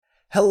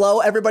Hello,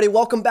 everybody.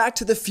 Welcome back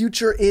to the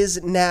Future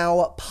Is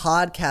Now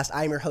podcast.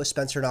 I'm your host,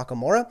 Spencer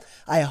Nakamura.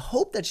 I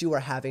hope that you are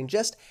having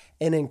just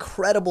an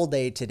incredible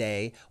day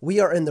today. We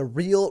are in the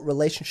Real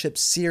Relationship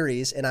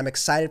series, and I'm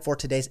excited for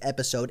today's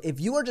episode. If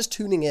you are just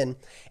tuning in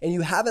and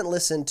you haven't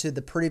listened to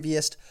the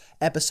previous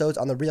episodes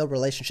on the Real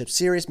Relationship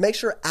series, make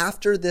sure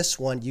after this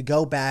one, you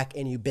go back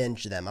and you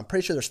binge them. I'm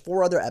pretty sure there's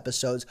 4 other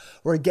episodes.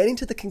 We're getting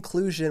to the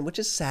conclusion, which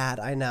is sad.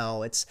 I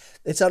know it's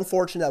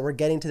unfortunate that we're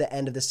getting to the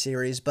end of the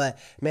series, but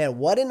man,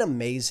 what an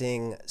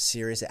amazing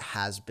series it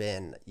has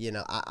been. You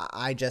know,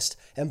 I just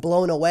am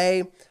blown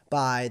away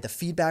by the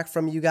feedback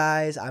from you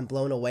guys. I'm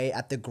blown away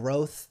at the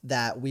growth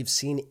that we've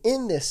seen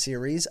in this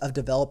series of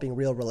developing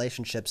real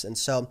relationships. And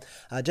so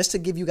just to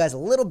give you guys a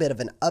little bit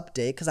of an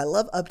update, because I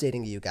love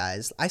updating you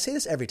guys. I say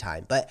this every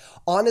time, but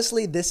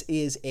honestly, this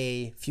is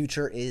a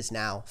Future Is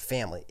Now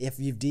family. If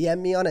you've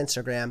DM'd me on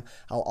Instagram,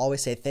 I'll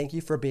always say thank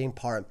you for being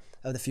part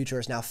of the Future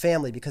Is Now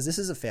family, because this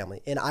is a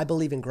family and I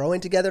believe in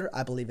growing together.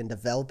 I believe in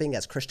developing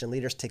as Christian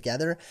leaders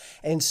together.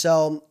 And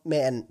so,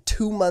 man,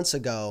 2 months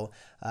ago,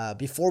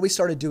 before we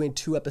started doing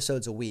 2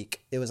 episodes a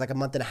week, it was like a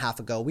month and a half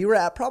ago, we were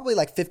at probably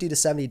like 50 to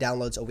 70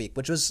 downloads a week,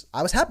 which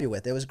I was happy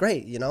with. It was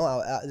great. You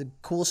know,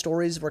 cool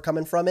stories were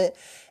coming from it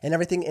and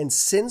everything. And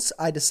since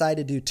I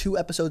decided to do 2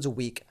 episodes a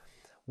week,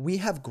 we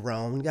have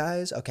grown,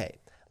 guys. Okay.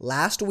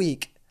 Last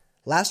week,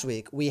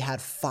 we had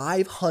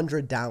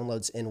 500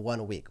 downloads in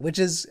 1 week, which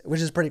is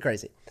pretty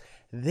crazy.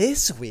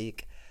 This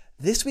week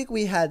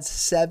we had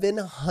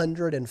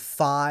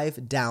 705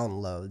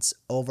 downloads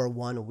over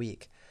 1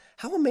 week.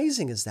 How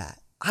amazing is that?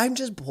 I'm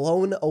just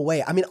blown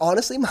away. I mean,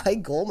 honestly, my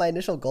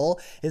initial goal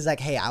is like,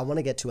 hey, I want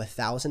to get to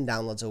 1,000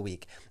 downloads a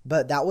week,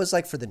 but that was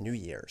like for the new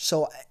year.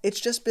 So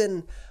it's just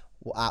been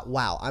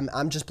wow.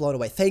 I'm just blown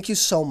away. Thank you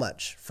so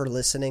much for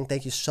listening.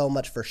 Thank you so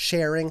much for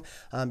sharing.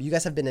 You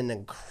guys have been an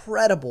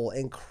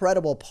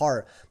incredible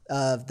part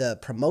of the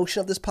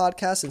promotion of this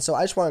podcast. And so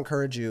I just want to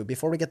encourage you,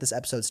 before we get this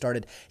episode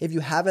started, if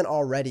you haven't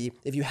already,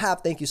 if you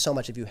have, thank you so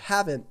much. If you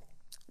haven't,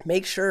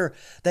 make sure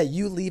that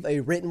you leave a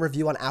written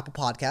review on Apple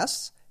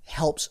Podcasts.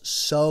 Helps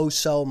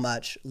so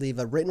much. Leave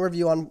a written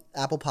review on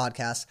Apple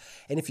Podcasts.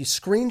 And if you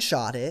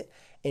screenshot it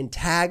and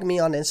tag me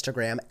on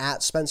Instagram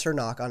at Spencer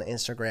Knock on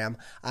Instagram,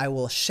 I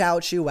will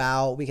shout you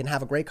out. We can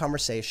have a great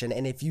conversation.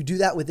 And if you do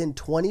that within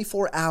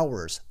 24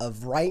 hours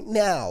of right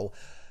now,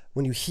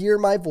 when you hear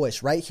my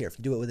voice right here, if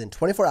you do it within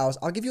 24 hours,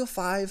 I'll give you a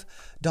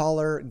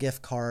 $5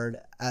 gift card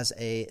as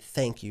a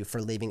thank you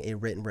for leaving a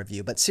written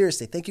review. But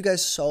seriously, thank you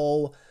guys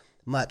so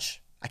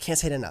much. I can't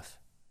say it enough.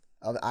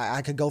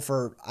 I could go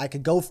for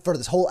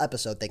this whole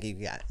episode. Thank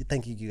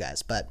you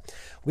guys. But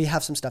we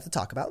have some stuff to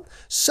talk about.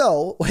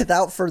 So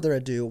without further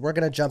ado, we're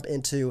going to jump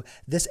into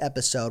this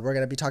episode. We're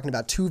going to be talking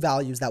about 2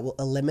 values that will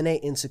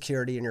eliminate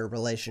insecurity in your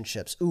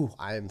relationships. Ooh,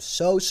 I am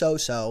so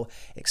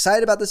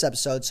excited about this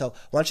episode. So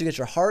why don't you get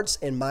your hearts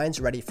and minds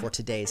ready for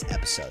today's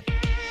episode.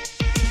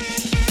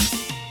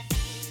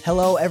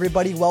 Hello,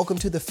 everybody. Welcome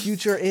to the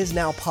Future Is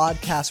Now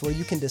podcast, where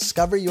you can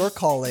discover your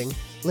calling,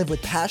 live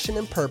with passion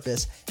and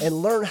purpose, and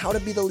learn how to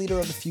be the leader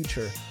of the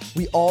future.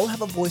 We all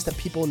have a voice that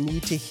people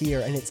need to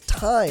hear, and it's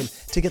time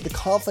to get the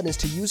confidence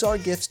to use our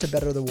gifts to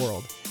better the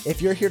world.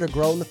 If you're here to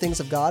grow in the things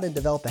of God and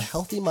develop a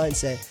healthy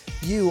mindset,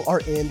 you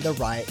are in the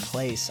right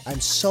place. I'm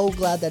so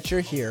glad that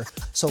you're here.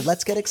 So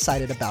let's get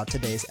excited about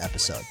today's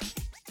episode.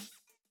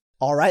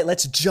 All right,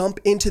 let's jump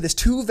into this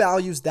 2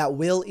 values that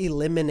will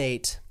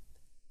eliminate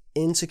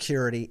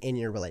insecurity in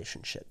your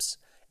relationships.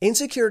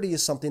 Insecurity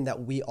is something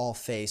that we all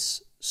face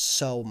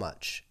so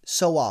much,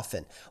 so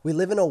often. We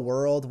live in a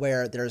world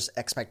where there's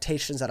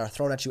expectations that are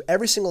thrown at you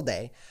every single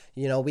day.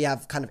 You know, we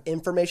have kind of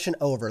information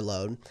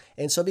overload.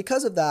 And so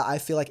because of that, I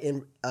feel like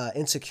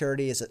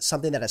insecurity is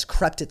something that has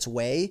crept its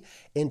way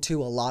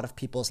into a lot of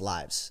people's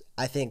lives.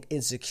 I think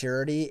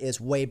insecurity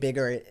is way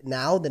bigger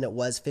now than it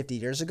was 50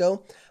 years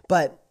ago,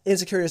 but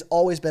insecurity has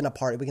always been a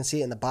part. We can see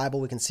it in the Bible.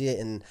 We can see it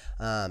in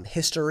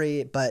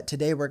history. But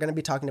today we're going to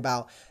be talking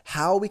about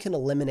how we can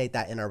eliminate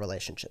that in our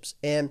relationships.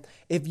 And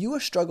if you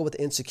struggle with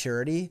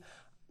insecurity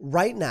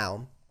right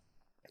now,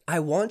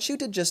 I want you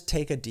to just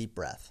take a deep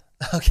breath.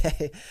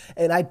 Okay.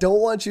 And I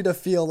don't want you to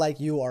feel like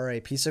you are a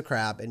piece of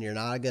crap and you're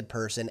not a good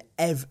person.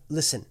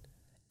 Listen,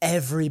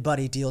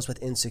 everybody deals with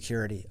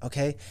insecurity.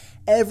 Okay.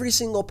 Every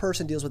single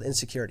person deals with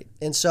insecurity.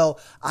 And so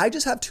I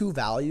just have 2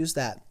 values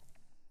that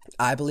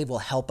I believe will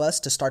help us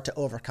to start to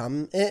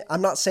overcome it.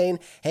 I'm not saying,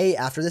 hey,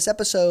 after this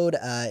episode,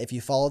 if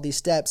you follow these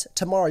steps,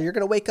 tomorrow you're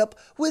going to wake up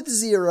with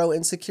 0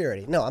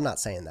 insecurity. No, I'm not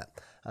saying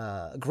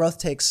that. Growth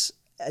takes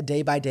a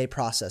day-by-day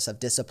process of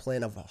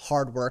discipline, of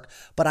hard work.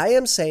 But I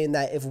am saying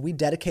that if we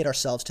dedicate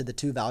ourselves to the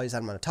 2 values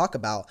I'm going to talk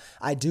about,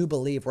 I do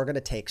believe we're going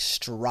to take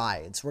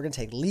strides. We're going to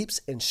take leaps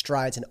and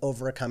strides in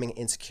overcoming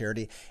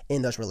insecurity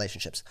in those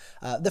relationships.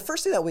 The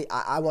first thing that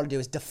I want to do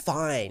is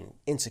define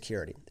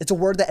insecurity. It's a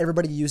word that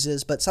everybody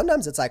uses, but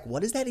sometimes it's like,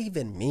 what does that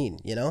even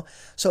mean? You know?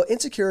 So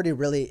insecurity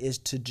really is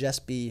to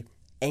just be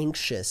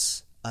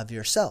anxious of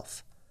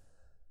yourself.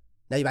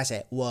 Now you might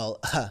say, well,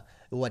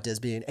 What does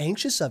being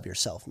anxious of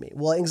yourself mean?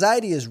 Well,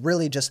 anxiety is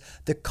really just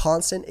the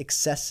constant,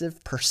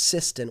 excessive,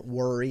 persistent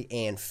worry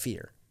and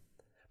fear.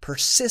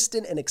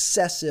 Persistent and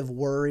excessive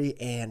worry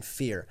and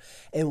fear.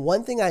 And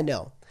one thing I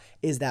know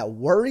is that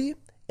worry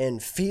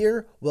and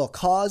fear will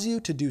cause you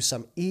to do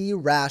some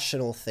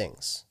irrational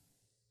things.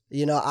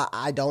 You know,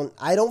 I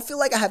don't feel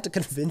like I have to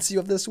convince you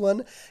of this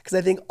one, because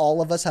I think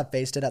all of us have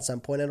faced it at some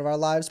point in our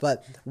lives,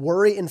 but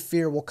worry and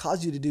fear will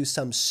cause you to do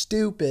some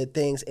stupid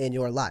things in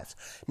your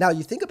life. Now,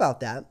 you think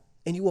about that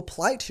and you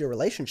apply it to your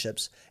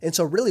relationships. And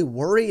so really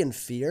worry and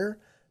fear,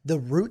 the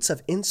roots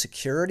of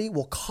insecurity,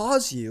 will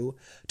cause you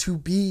to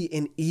be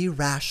in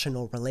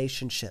irrational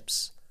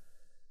relationships.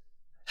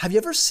 Have you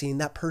ever seen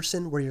that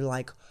person where you're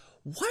like,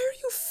 why are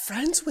you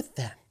friends with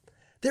them?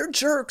 They're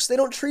jerks. They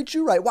don't treat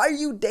you right. Why are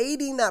you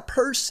dating that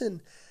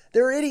person?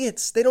 They're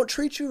idiots. They don't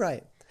treat you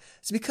right.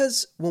 It's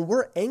because when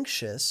we're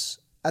anxious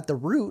at the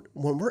root,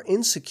 when we're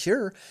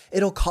insecure,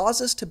 it'll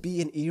cause us to be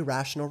in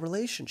irrational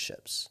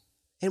relationships.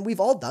 And we've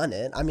all done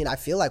it. I mean, I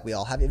feel like we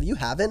all have. If you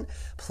haven't,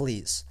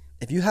 please,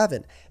 if you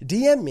haven't,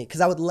 DM me,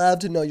 because I would love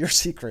to know your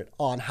secret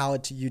on how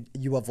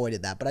you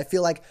avoided that. But I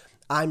feel like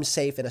I'm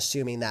safe in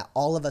assuming that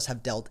all of us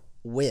have dealt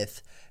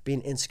with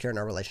being insecure in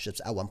our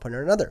relationships at one point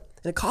or another.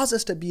 And it causes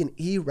us to be in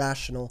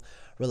irrational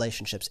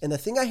relationships. And the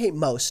thing I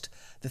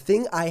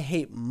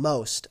hate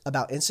most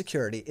about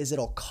insecurity is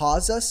it'll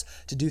cause us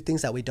to do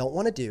things that we don't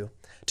want to do,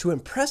 to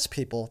impress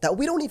people that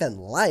we don't even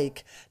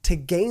like, to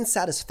gain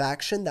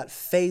satisfaction that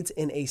fades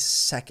in a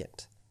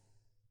second.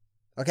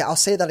 Okay, I'll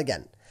say that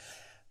again.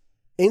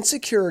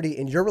 Insecurity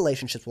in your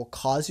relationships will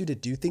cause you to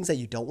do things that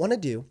you don't want to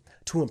do,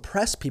 to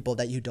impress people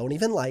that you don't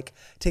even like,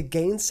 to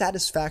gain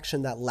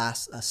satisfaction that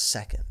lasts a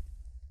second.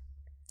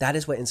 That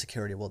is what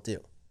insecurity will do.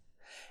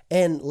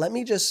 And let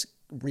me just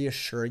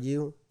reassure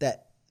you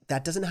that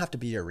that doesn't have to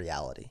be your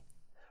reality.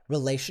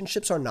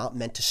 Relationships are not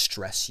meant to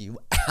stress you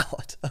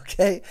out,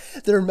 okay?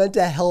 They're meant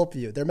to help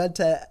you. They're meant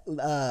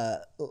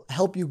to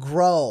help you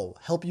grow,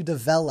 help you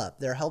develop.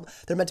 They're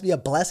meant to be a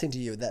blessing to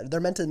you. They're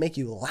meant to make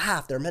you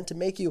laugh. They're meant to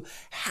make you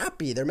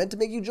happy. They're meant to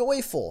make you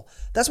joyful.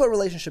 That's what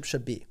relationships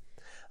should be.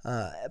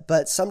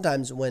 But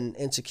sometimes when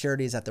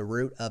insecurity is at the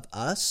root of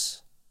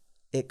us,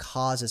 it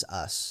causes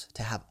us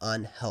to have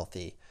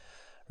unhealthy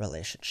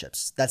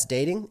relationships. That's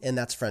dating and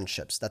that's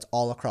friendships. That's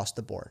all across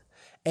the board.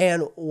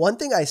 And one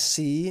thing I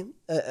see,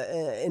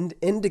 an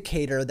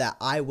indicator that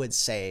I would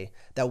say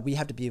that we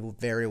have to be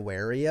very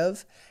wary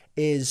of,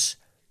 is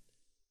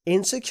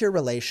insecure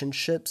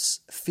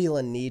relationships feel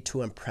a need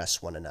to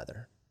impress one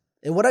another.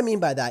 And what I mean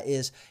by that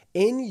is,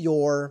 in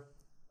your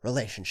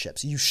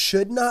relationships, you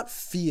should not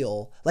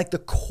feel like the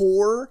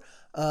core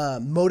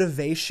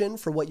motivation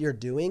for what you're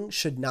doing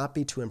should not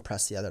be to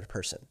impress the other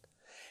person.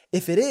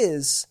 If it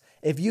is,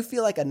 if you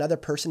feel like another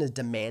person is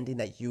demanding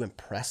that you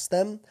impress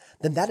them,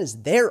 then that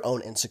is their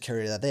own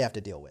insecurity that they have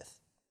to deal with.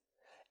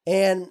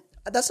 And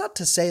that's not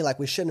to say like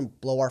we shouldn't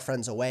blow our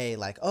friends away,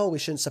 like, oh, we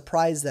shouldn't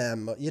surprise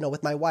them. You know,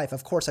 with my wife,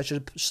 of course I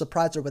should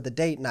surprise her with a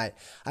date night.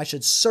 I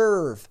should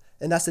serve.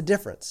 And that's the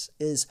difference,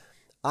 is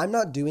I'm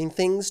not doing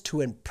things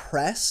to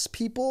impress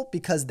people,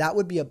 because that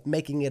would be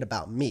making it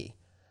about me.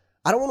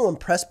 I don't want to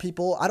impress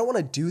people. I don't want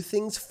to do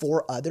things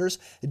for others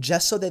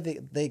just so that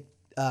they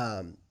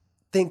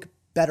think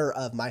better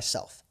of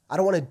myself. I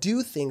don't want to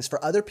do things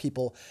for other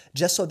people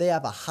just so they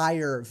have a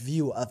higher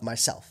view of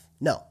myself.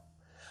 No.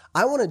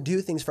 I want to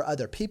do things for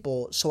other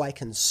people so I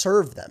can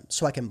serve them,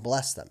 so I can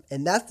bless them.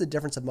 And that's the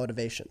difference of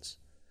motivations.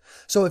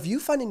 So if you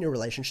find in your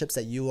relationships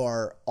that you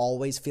are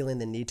always feeling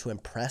the need to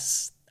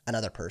impress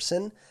another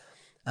person,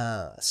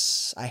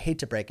 I hate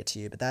to break it to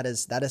you, but that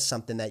is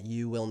something that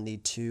you will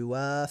need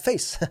to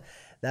face.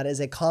 That is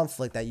a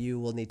conflict that you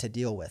will need to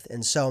deal with.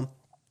 And so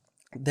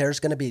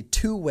there's going to be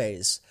two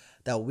ways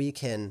that we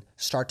can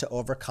start to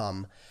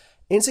overcome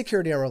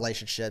insecurity in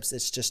relationships.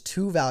 It's just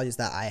two values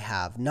that I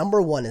have.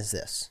 Number one is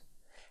this: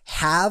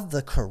 have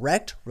the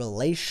correct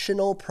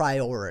relational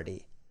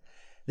priority.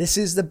 This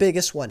is the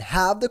biggest one.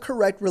 Have the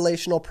correct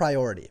relational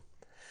priority.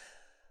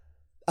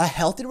 A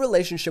healthy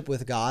relationship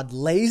with God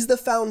lays the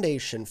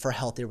foundation for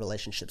healthy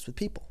relationships with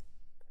people.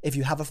 If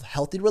you have a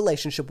healthy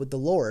relationship with the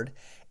Lord,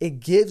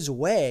 it gives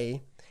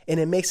way and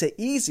it makes it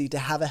easy to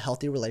have a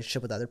healthy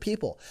relationship with other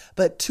people.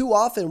 But too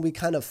often we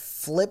kind of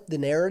flip the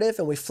narrative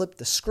and we flip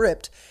the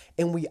script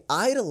and we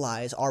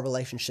idolize our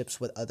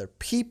relationships with other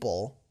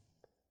people.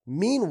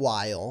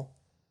 Meanwhile,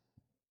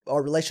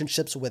 our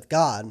relationships with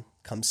God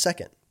come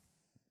second.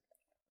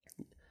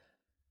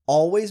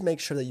 Always make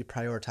sure that you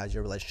prioritize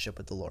your relationship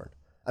with the Lord.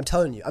 I'm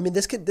telling you, I mean,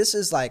 this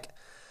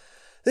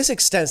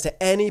extends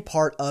to any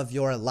part of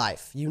your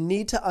life. You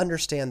need to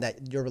understand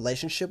that your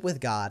relationship with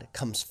God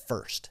comes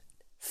first.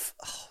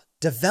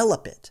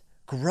 Develop it,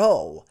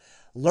 grow,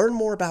 learn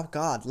more about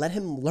God. Let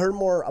him learn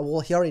more. Well,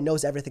 he already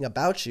knows everything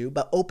about you,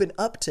 but open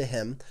up to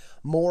him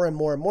more and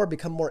more and more.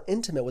 Become more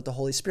intimate with the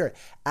Holy Spirit.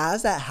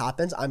 As that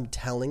happens, I'm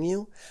telling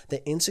you,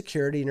 the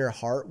insecurity in your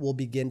heart will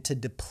begin to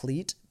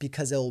deplete,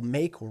 because it will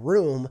make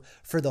room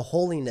for the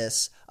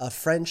holiness of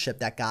friendship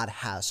that God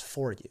has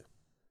for you.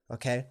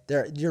 Okay?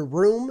 Your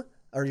room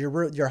or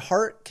your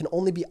heart can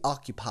only be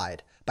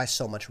occupied by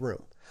so much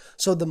room.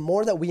 So the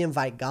more that we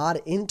invite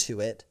God into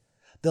it,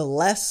 the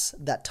less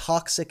that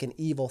toxic and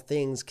evil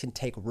things can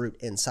take root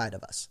inside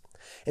of us.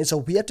 And so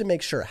we have to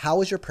make sure,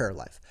 how is your prayer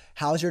life?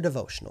 How is your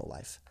devotional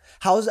life?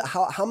 How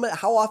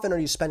often are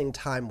you spending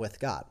time with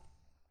God?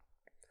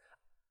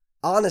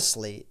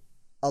 Honestly,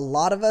 a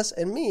lot of us,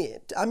 and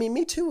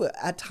me too,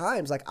 at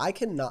times, like I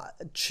cannot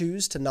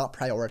choose to not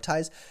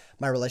prioritize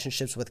my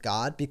relationships with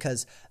God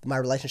because my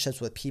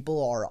relationships with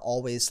people are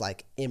always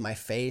like in my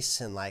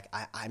face, and like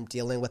I'm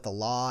dealing with a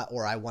lot,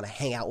 or I want to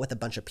hang out with a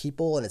bunch of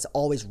people and it's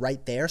always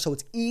right there. So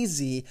it's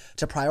easy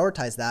to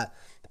prioritize that,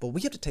 but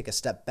we have to take a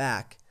step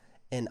back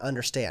and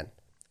understand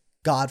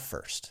God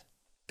first,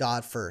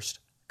 God first,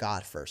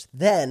 God first.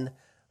 Then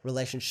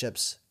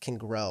relationships can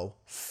grow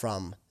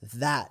from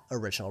that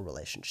original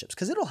relationships,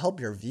 because it'll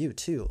help your view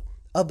too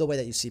of the way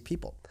that you see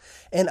people.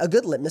 And a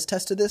good litmus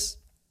test to this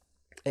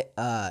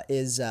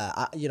is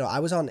I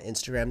was on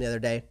Instagram the other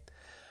day,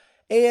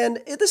 and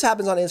if this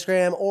happens on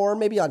Instagram or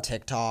maybe on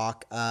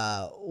TikTok,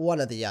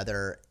 one or the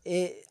other,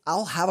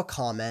 I'll have a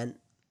comment,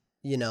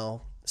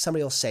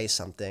 somebody will say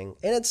something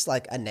and it's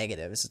like a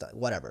negative. It's just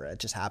whatever, it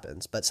just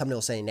happens. But somebody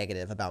will say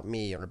negative about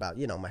me or about,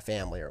 my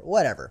family or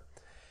whatever.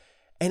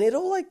 And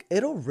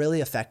it'll really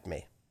affect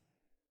me.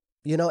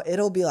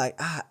 It'll be like,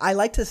 I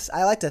like to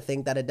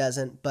think that it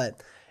doesn't,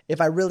 but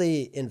if I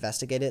really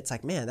investigate it, it's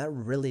like, man, that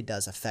really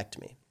does affect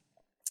me.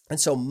 And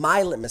so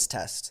my litmus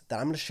test that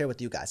I'm going to share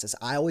with you guys is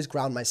I always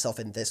ground myself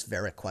in this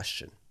very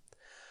question.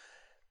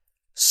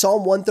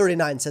 Psalm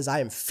 139 says,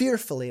 I am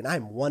fearfully and I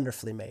am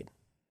wonderfully made.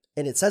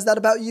 And it says that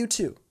about you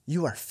too.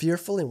 You are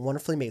fearfully and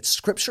wonderfully made.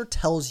 Scripture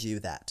tells you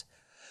that.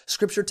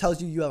 Scripture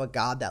tells you you have a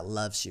God that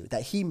loves you,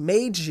 that he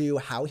made you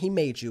how he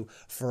made you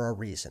for a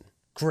reason.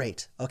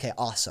 Great. Okay,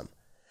 awesome.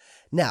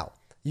 Now,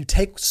 you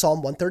take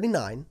Psalm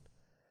 139,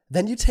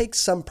 then you take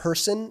some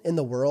person in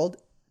the world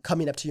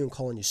coming up to you and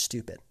calling you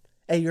stupid.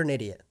 Hey, you're an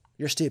idiot.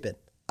 You're stupid.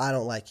 I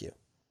don't like you.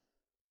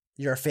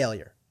 You're a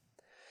failure.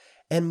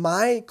 And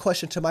my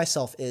question to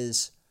myself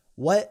is,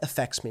 what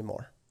affects me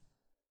more?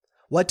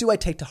 What do I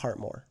take to heart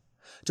more?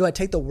 Do I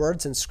take the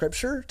words in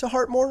Scripture to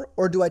heart more,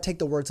 or do I take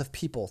the words of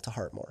people to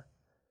heart more?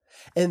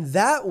 And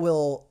that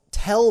will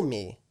tell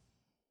me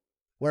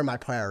where my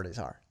priorities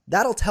are.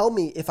 That'll tell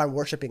me if I'm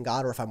worshiping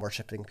God or if I'm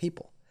worshiping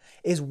people.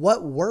 Is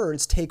what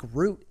words take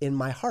root in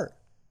my heart?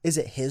 Is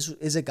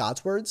it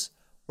God's words,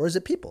 or is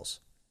it people's?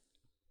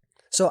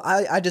 So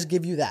I just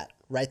give you that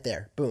right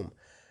there. Boom.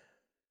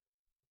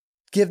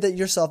 Give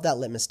yourself that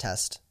litmus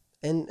test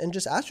and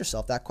just ask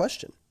yourself that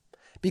question.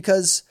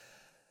 Because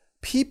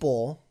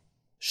people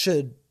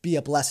should be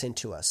a blessing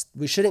to us.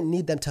 We shouldn't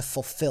need them to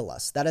fulfill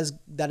us. That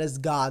is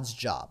God's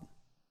job.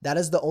 That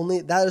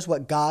is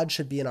what God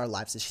should be in our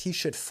lives, is he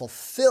should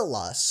fulfill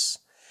us.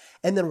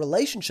 And then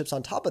relationships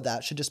on top of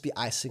that should just be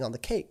icing on the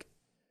cake.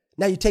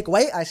 Now you take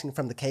away icing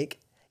from the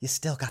cake, you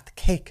still got the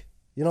cake.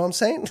 You know what I'm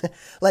saying?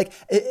 Like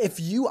if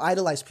you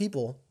idolize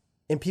people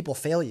and people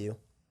fail you,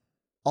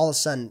 all of a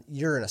sudden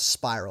you're in a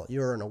spiral,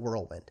 you're in a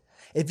whirlwind.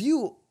 If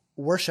you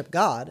worship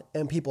God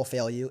and people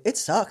fail you, it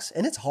sucks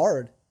and it's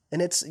hard.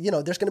 And it's,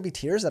 there's going to be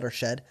tears that are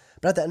shed,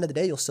 but at the end of the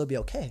day, you'll still be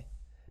okay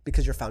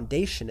because your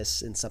foundation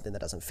is in something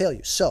that doesn't fail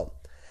you. So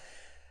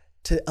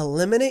to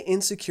eliminate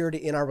insecurity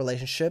in our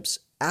relationships,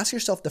 ask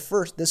yourself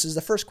this is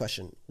the first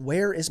question.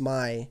 Where is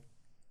my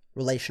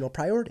relational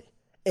priority?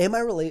 Am I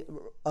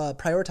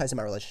prioritizing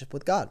my relationship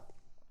with God?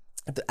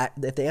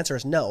 If the answer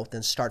is no,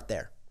 then start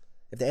there.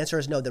 If the answer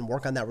is no, then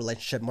work on that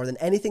relationship more than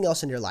anything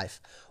else in your life.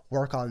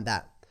 Work on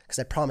that, because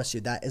I promise you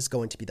that is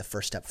going to be the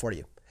first step for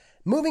you.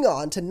 Moving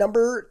on to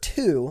number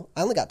 2.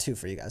 I only got 2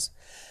 for you guys.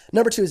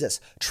 Number 2 is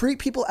this. Treat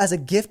people as a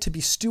gift to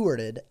be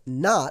stewarded,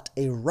 not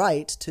a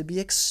right to be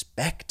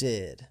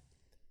expected.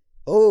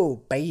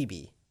 Oh,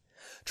 baby.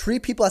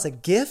 Treat people as a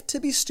gift to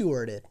be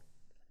stewarded,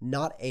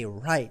 not a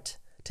right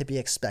to be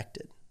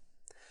expected.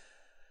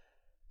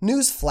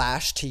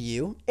 Newsflash to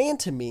you and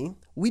to me,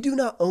 we do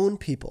not own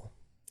people,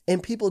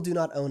 and people do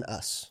not own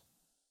us.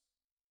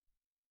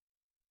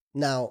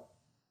 Now,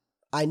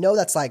 I know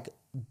that's like,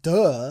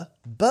 duh,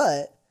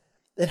 but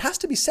it has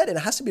to be said and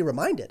it has to be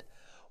reminded.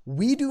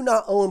 We do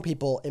not own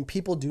people and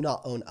people do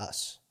not own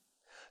us.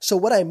 So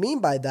what I mean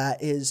by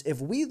that is if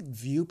we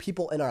view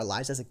people in our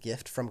lives as a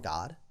gift from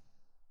God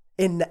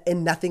and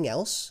nothing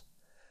else,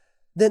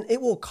 then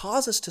it will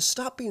cause us to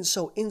stop being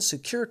so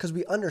insecure because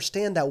we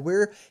understand that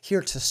we're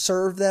here to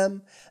serve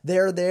them.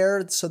 They're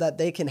there so that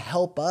they can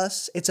help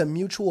us. It's a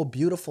mutual,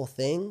 beautiful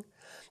thing.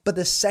 But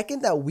the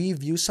second that we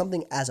view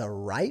something as a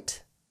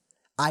right,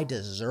 I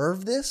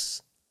deserve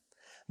this,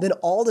 then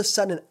all of a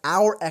sudden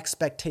our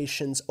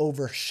expectations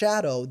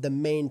overshadow the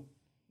main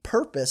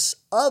purpose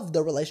of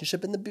the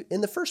relationship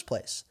in the first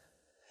place.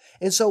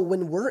 And so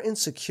when we're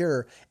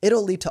insecure,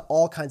 it'll lead to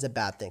all kinds of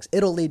bad things.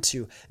 It'll lead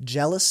to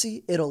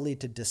jealousy. It'll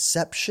lead to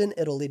deception.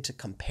 It'll lead to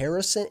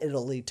comparison.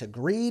 It'll lead to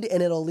greed,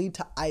 and it'll lead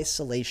to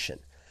isolation.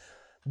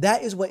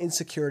 That is what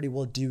insecurity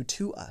will do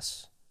to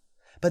us.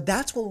 But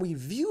that's when we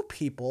view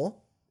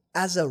people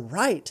as a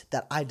right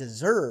that I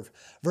deserve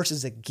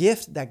versus a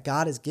gift that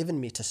God has given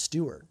me to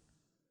steward.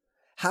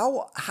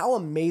 How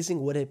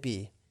amazing would it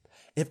be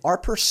if our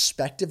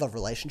perspective of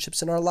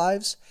relationships in our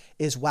lives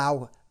is,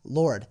 wow,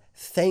 Lord,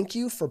 thank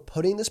you for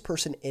putting this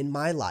person in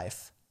my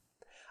life.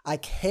 I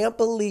can't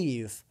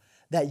believe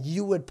that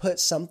you would put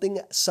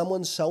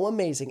someone so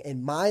amazing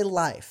in my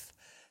life.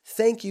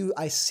 Thank you.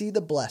 I see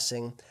the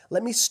blessing.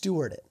 Let me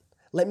steward it.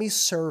 Let me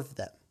serve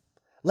them.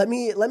 Let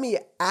me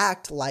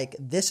act like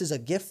this is a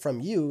gift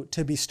from you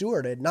to be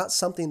stewarded, not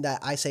something that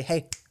I say,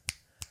 hey,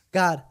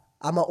 God,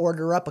 I'm going to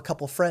order up a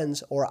couple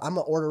friends, or I'm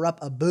going to order up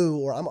a boo,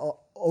 or I'm going to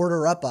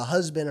order up a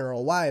husband or a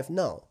wife.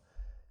 No,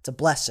 it's a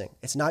blessing.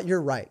 It's not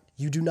your right.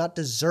 You do not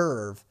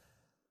deserve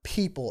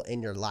people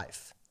in your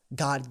life.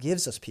 God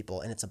gives us people,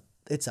 and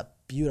it's a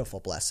beautiful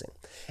blessing.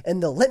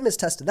 And the litmus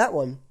test of that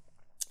one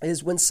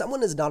is when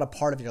someone is not a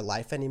part of your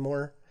life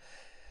anymore,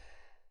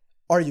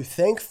 are you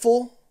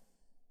thankful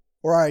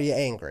or are you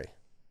angry?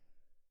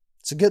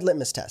 It's a good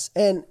litmus test.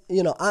 And,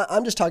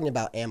 I'm just talking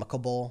about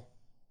amicable.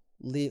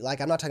 Like,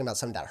 I'm not talking about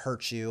something that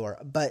hurts you,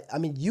 but I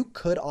mean, you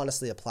could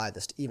honestly apply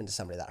this even to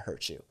somebody that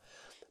hurts you.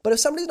 But if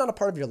somebody's not a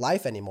part of your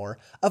life anymore,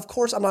 of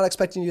course, I'm not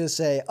expecting you to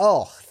say,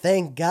 oh,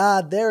 thank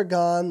God they're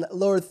gone.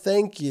 Lord,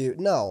 thank you.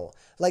 No,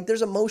 like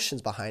there's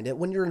emotions behind it.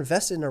 When you're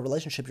invested in a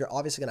relationship, you're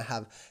obviously going to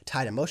have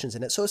tight emotions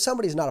in it. So if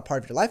somebody's not a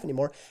part of your life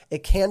anymore,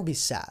 it can be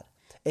sad.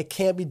 It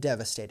can be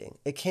devastating.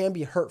 It can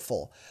be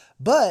hurtful.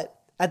 But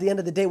at the end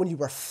of the day, when you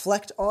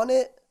reflect on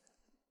it,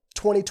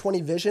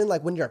 2020 vision,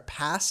 like when you're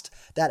past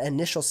that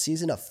initial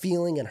season of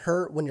feeling and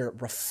hurt, when you're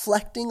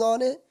reflecting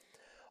on it,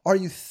 are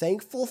you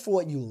thankful for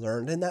what you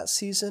learned in that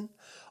season?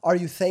 Are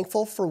you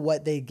thankful for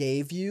what they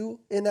gave you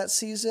in that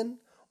season?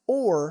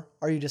 Or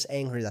are you just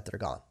angry that they're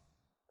gone?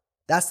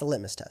 That's the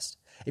litmus test.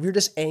 If you're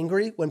just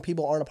angry when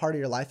people aren't a part of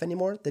your life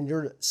anymore, then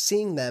you're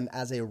seeing them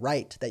as a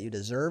right that you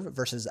deserve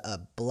versus a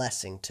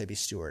blessing to be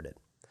stewarded.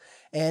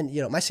 And,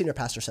 my senior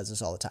pastor says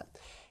this all the time.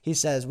 He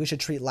says we should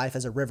treat life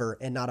as a river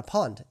and not a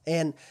pond.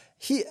 And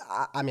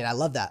I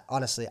love that.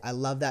 Honestly, I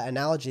love that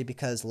analogy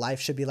because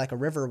life should be like a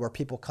river where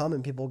people come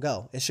and people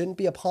go. It shouldn't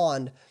be a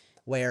pond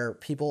where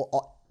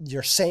people,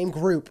 your same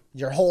group,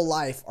 your whole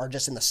life are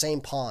just in the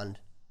same pond,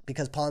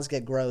 because ponds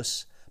get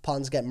gross,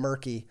 ponds get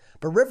murky,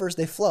 but rivers,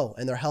 they flow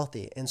and they're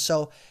healthy. And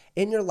so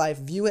in your life,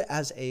 view it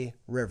as a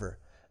river.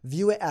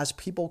 View it as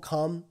people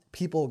come,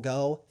 people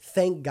go.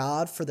 Thank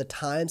God for the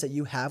times that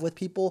you have with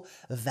people.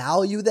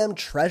 Value them,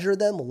 treasure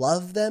them,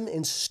 love them,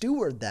 and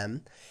steward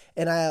them.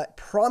 And I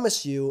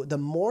promise you, the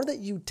more that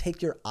you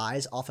take your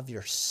eyes off of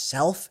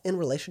yourself in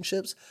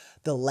relationships,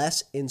 the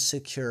less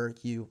insecure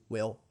you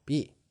will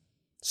be.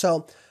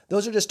 So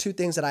those are just two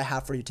things that I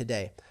have for you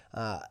today.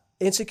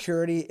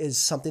 Insecurity is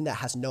something that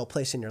has no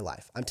place in your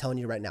life. I'm telling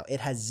you right now,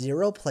 it has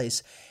zero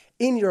place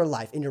in your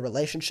life, in your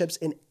relationships,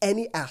 in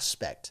any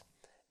aspect.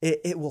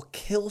 It will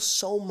kill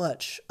so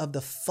much of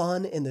the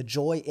fun and the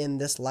joy in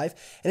this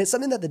life. And it's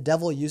something that the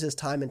devil uses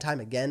time and time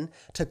again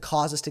to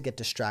cause us to get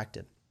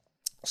distracted.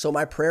 So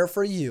my prayer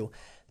for you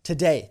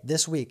today,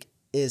 this week,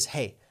 is,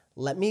 hey,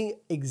 let me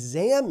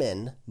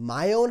examine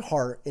my own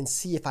heart and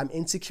see if I'm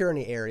insecure in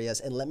any areas,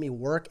 and let me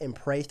work and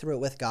pray through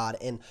it with God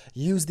and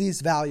use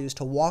these values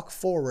to walk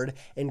forward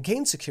and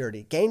gain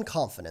security, gain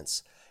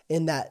confidence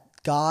in that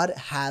God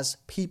has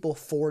people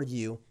for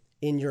you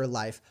in your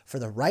life for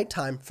the right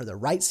time, for the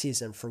right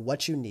season, for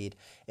what you need,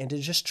 and to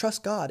just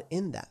trust God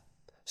in that.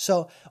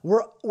 So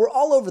we're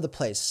all over the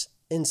place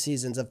in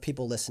seasons of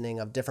people listening,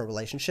 of different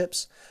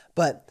relationships,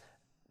 but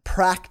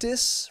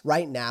practice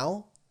right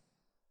now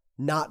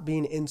not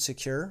being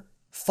insecure.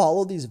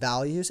 Follow these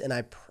values, and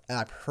I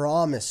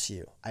promise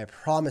you,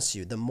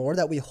 the more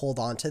that we hold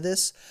on to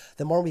this,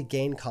 the more we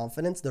gain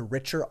confidence, the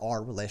richer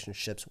our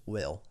relationships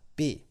will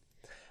be.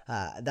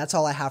 That's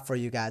all I have for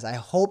you guys. I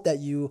hope that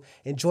you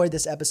enjoyed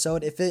this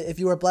episode. If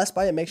you were blessed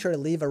by it, make sure to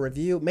leave a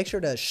review. Make sure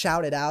to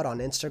shout it out on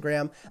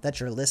Instagram that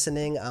you're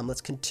listening.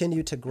 Let's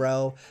continue to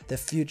grow. The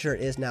future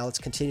is now. Let's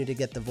continue to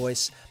get the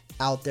voice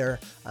out there.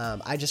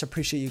 I just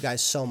appreciate you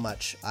guys so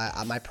much.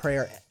 My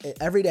prayer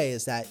every day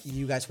is that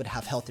you guys would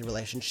have healthy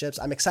relationships.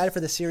 I'm excited for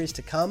the series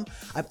to come.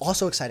 I'm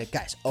also excited,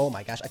 guys. Oh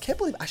my gosh, I can't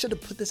believe I should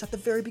have put this at the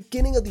very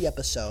beginning of the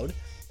episode,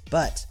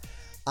 but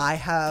I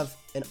have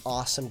an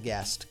awesome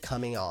guest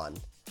coming on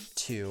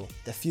to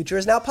the Future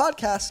Is Now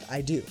podcast.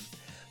 I do.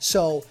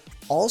 So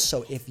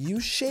also, if you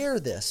share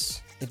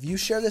this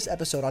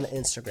episode on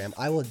Instagram,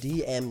 I will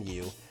DM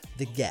you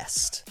the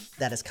guest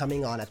that is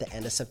coming on at the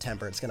end of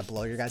September. It's going to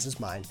blow your guys'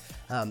 mind.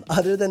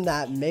 Other than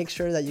that, make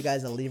sure that you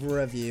guys leave a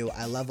review.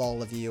 I love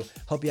all of you.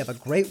 Hope you have a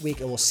great week,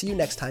 and we'll see you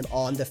next time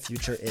on The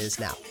Future Is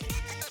Now.